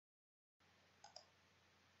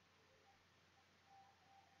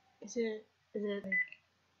Is it like,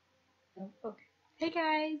 oh, okay. Hey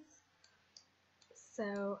guys!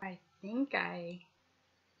 So I think I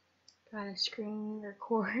got a screen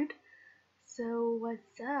record. So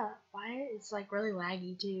what's up? Why it's like really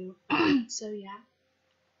laggy too. So yeah.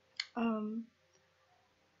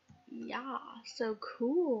 Yeah, so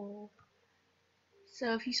cool.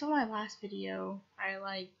 So if you saw my last video,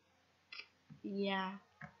 yeah.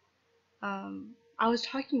 I was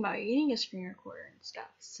talking about getting a screen recorder and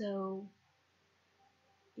stuff. So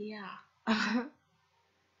yeah.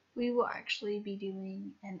 We will actually be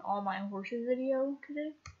doing an all my horses video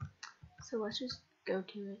today. So let's just go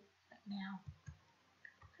to it now.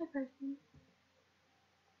 Hi person.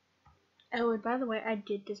 Oh, and by the way, I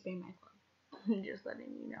did disband my club. Just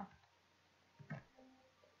letting you know.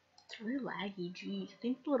 It's really laggy, geez. I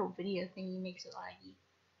think the little video thingy makes it laggy.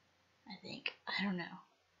 I think. I don't know.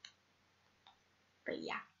 But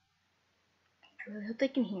yeah. I really hope they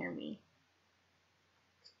can hear me.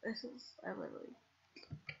 This is, I don't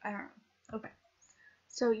know. Okay.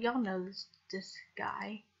 So y'all know this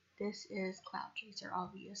guy. This is Cloud Chaser,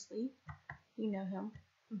 obviously. You know him.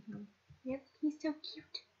 Yep, he's so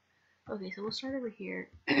cute. Okay, so we'll start over here.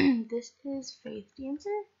 This is Faith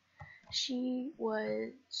Dancer. She's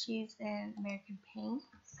in American Paint.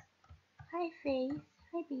 Hi Faith.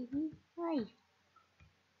 Hi baby. Hi.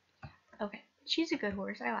 Okay, she's a good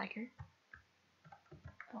horse. I like her.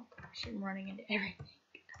 Oh gosh, I'm running into everything.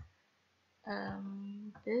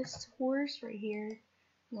 This horse right here,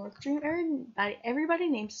 North Dream. Everybody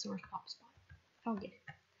names this horse Pop Spot. I don't get it.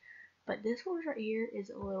 But this horse right here is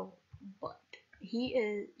a little butt.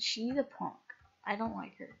 She's a punk. I don't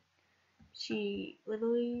like her. She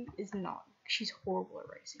literally is not. She's horrible at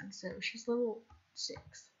racing. So she's level 6.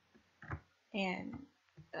 And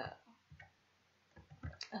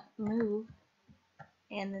move.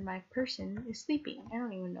 And then my person is sleeping. I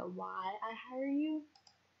don't even know why I hire you,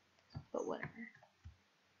 but whatever.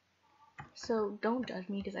 So don't judge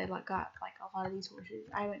me because I got like a lot of these horses.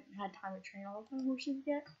 I haven't had time to train all of my horses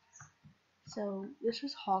yet. So this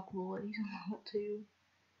was Hawk Bullet. He's on level 2.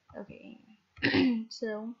 Okay, anyway.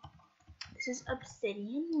 So this is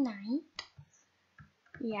Obsidian Knight.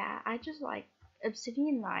 Yeah, I just like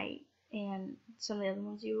Obsidian Knight and some of the other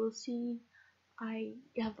ones you will see. I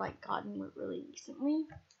have like gotten really recently,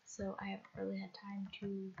 so I haven't really had time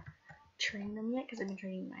to train them yet because I've been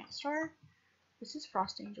training Night Star. This is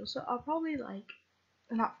Frost Angel, so I'll probably like,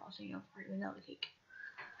 not Frost Angel, sorry, Vanilla Cake.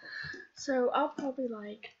 So I'll probably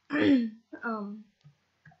like, you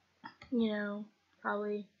know,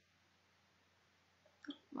 probably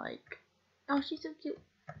like, oh, she's so cute.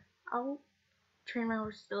 I'll train my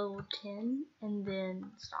horse to level 10 and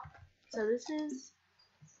then stop. So this is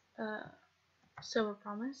Silver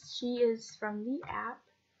Promise. She is from the app.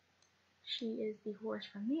 She is the horse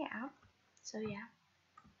from the app. So yeah,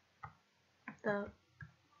 the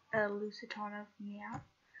Lusitano from the app.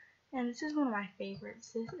 And this is one of my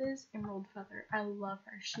favorites. This is Emerald Feather. I love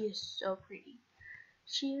her. She is so pretty.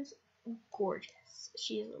 She is gorgeous.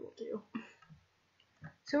 She is level 2.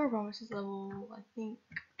 Silver Promise is level, I think,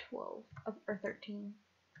 12 or 13.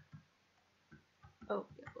 Oh,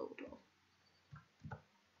 yeah, level 12.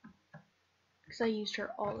 Because I used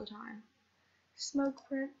her all the time. Smoke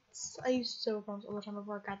Prince. I used Silver Promise all the time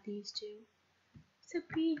before I got these two. So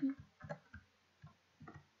pretty.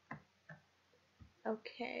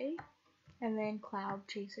 Okay. And then Cloud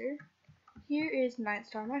Chaser. Here is Night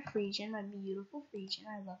Star, my Frisian, my beautiful Frisian.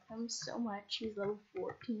 I love him so much. He's level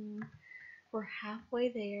 14. We're halfway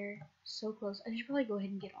there. So close. I should probably go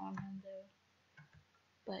ahead and get on him though.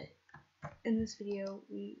 But in this video,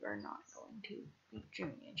 we are not going to be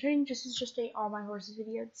training. This is just a all my horses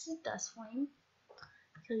video. This is Dust Flame.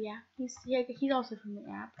 So yeah, he's also from the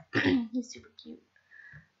app. He's super cute.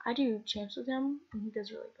 I do champs with him, and he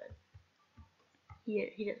does really good. He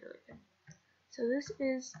does really good. So this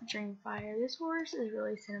is Dreamfire. This horse is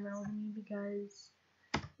really sentimental to me because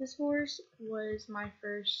this horse was my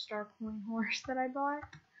first Star Coin horse that I bought.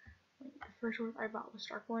 Like, the first horse I bought was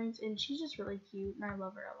Star Coins, and she's just really cute, and I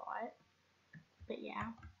love her a lot. But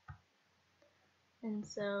yeah. And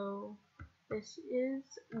so this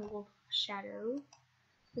is Wolf Shadow.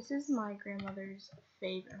 This is my grandmother's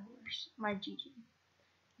favorite horse, my Gigi.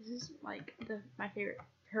 This is like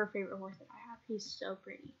her favorite horse that I have. He's so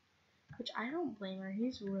pretty. Which I don't blame her.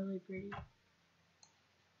 He's really pretty.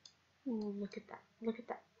 Ooh, look at that. Look at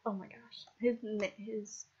that. Oh my gosh. His nickname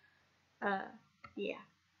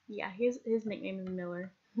is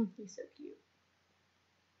Miller. He's so cute.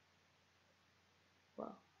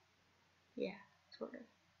 Well, yeah, sort of.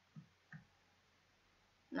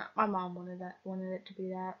 No, my mom wanted it to be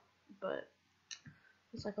that, but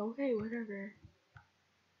It's like, okay, whatever.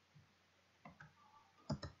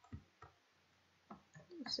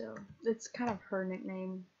 So it's kind of her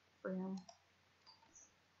nickname for him.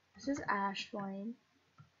 This is Ash Flame.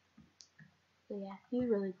 So yeah, he's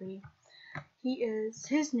really pretty.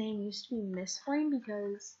 His name used to be Miss Flame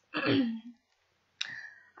because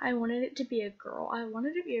I wanted it to be a girl. I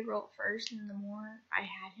wanted it to be a girl at first, and the more I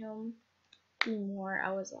had him, the more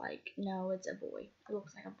I was like, no, it's a boy. It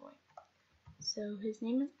looks like a boy. So his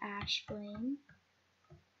name is Ash Flame.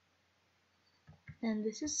 And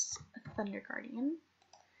this is a Thunder Guardian.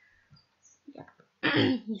 Yep.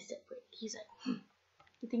 He's so pretty. He's like,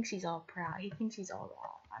 he thinks he's all proud. He thinks he's all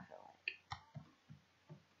raw, I feel like.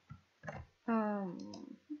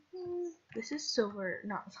 This is Silver,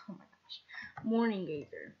 not, oh my gosh, Morning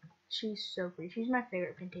Gazer. She's so pretty. She's my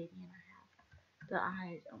favorite Pentavian I have. The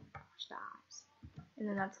eyes, oh my gosh, the eyes. And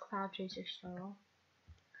then that's Cloud Chaser Starl.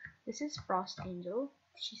 This is Frost Angel.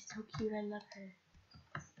 She's so cute, I love her.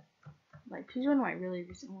 Like, she's one of my really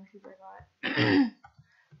recent horses I got.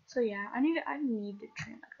 So yeah, I need to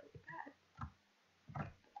train like really bad.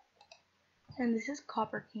 And this is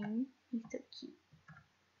Copper King. He's so cute.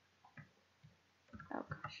 Oh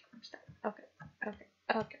gosh, I'm stuck.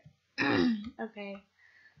 Okay. Okay.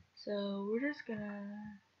 So we're just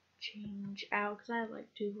gonna change out because I have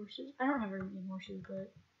like 2 horses. I don't have very many horses,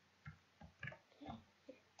 but okay.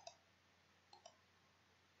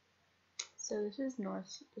 So this is North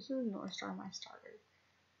Star, my starter.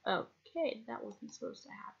 Okay, that wasn't supposed to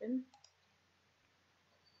happen.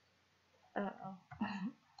 Uh-oh.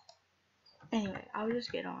 Anyway, I'll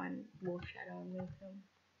just get on Wolf Shadow and move him.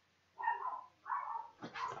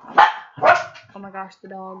 Oh my gosh, the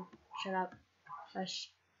dog. Shut up.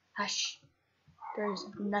 Hush. Hush. There's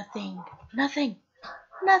nothing. Nothing.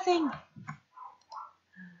 Nothing.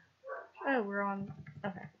 Oh, we're on.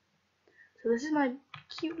 Okay. So this is my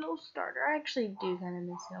cute little starter. I actually do kind of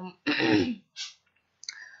miss him.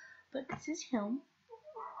 But this is him.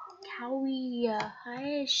 Cowie.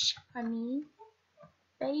 Hush, honey.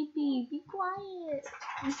 Baby, be quiet.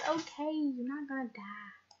 It's okay. You're not gonna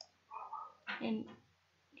die. And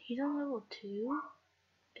he's on level 2?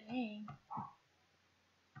 Dang.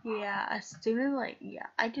 Yeah, as soon as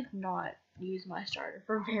I did not use my starter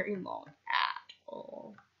for very long at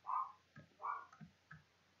all.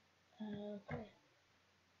 Okay.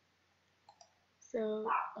 So,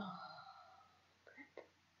 crap.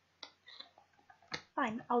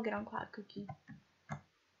 Fine, I'll get on Cloud Cookie.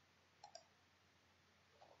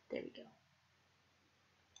 There we go.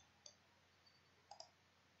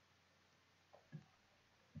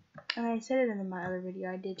 And I said it in my other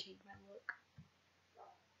video, I did change my look.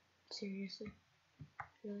 Seriously.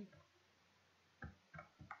 Really.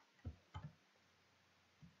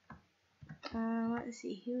 Let's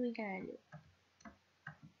see, who we gonna do?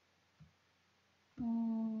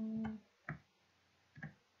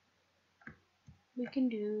 We can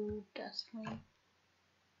do Dustling.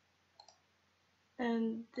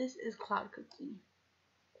 And this is Cloud Cookie.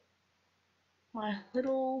 My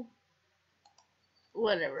little,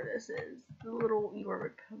 whatever this is, the little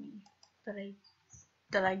York pony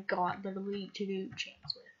that I got literally to do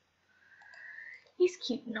chants with. He's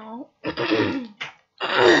cute and all.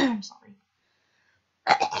 I'm sorry.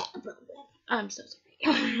 I'm so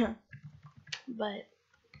sorry. But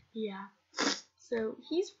yeah, so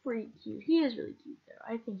he's pretty cute. He is really cute though.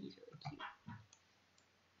 I think he's really cute.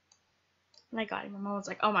 When I got him, my mom was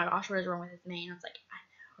like, "Oh my gosh, what is wrong with his mane?" I was like, "I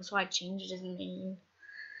know." So I changed his name.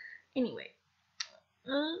 Anyway,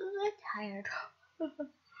 I'm tired.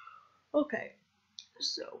 Okay,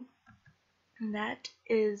 so that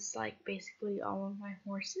is like basically all of my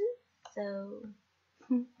horses. So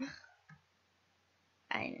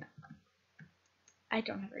I know I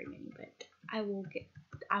don't have very many, but I will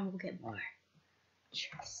get more.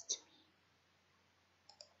 Trust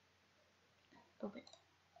me. Okay.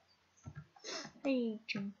 Hey,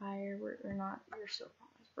 Dreamfire, we're not. You're so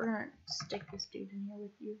promised. We're gonna stick this dude in here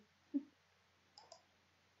with you.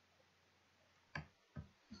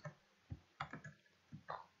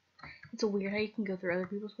 It's weird how you can go through other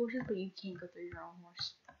people's horses, but you can't go through your own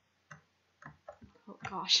horse. Oh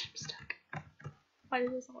gosh, I'm stuck. Why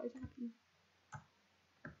does this always happen?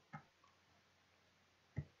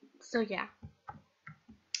 So yeah,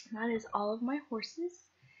 that is all of my horses,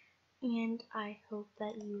 and I hope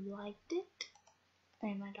that you liked it.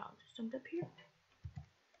 And my dog just jumped up here.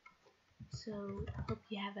 So I hope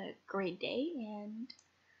you have a great day, and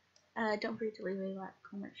don't forget to leave a like,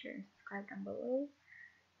 comment, share, and subscribe down below.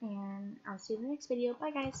 And I'll see you in the next video.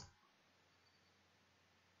 Bye guys!